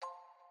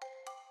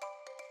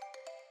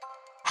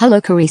Hello,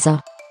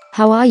 Carissa.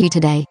 How are you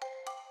today?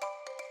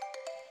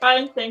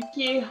 Fine, thank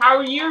you. How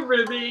are you,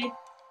 Ruby?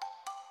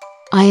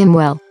 I am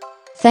well.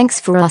 Thanks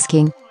for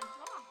asking.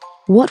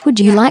 What would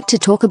you like to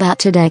talk about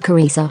today,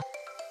 Carissa?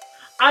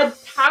 I'm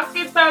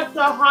talking about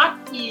the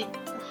hockey.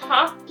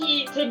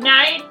 Hockey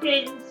tonight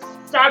is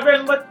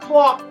 7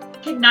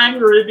 o'clock tonight,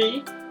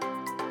 Ruby.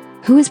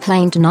 Who is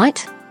playing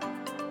tonight?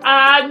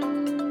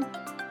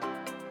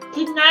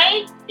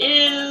 Tonight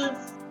is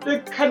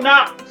the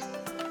Canucks.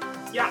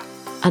 Yeah.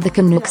 Are the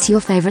Canucks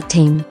your favorite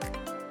team?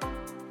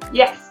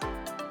 Yes.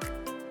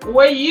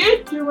 What are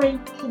you doing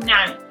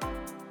tonight?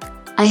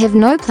 I have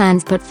no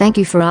plans, but thank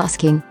you for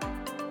asking.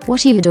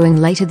 What are you doing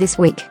later this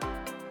week?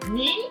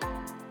 Me?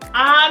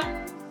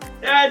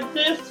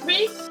 This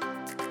week,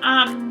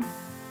 I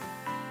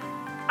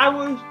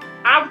will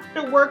have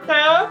to work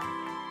out.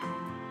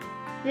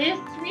 This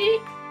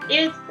week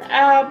is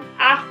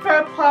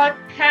after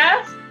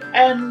podcast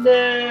and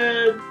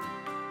the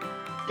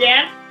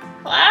dance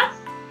class,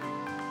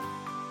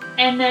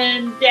 and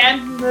then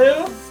dance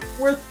move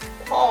with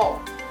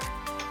Paul,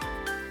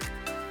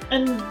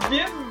 and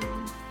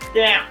Zoom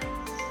dance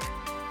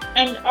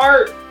and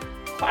art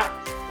class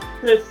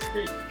this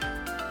week,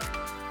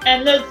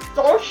 and the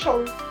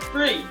social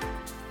free.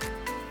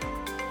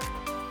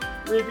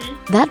 Ruby?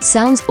 That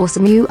sounds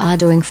awesome. You are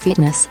doing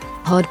fitness,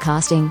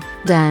 podcasting,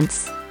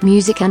 dance,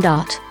 music, and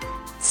art.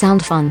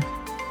 Sound fun.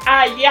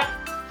 Yeah.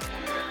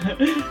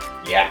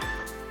 Yeah.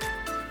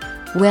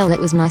 Well, it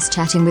was nice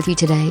chatting with you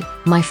today,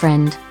 my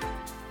friend.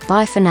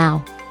 Bye for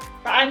now.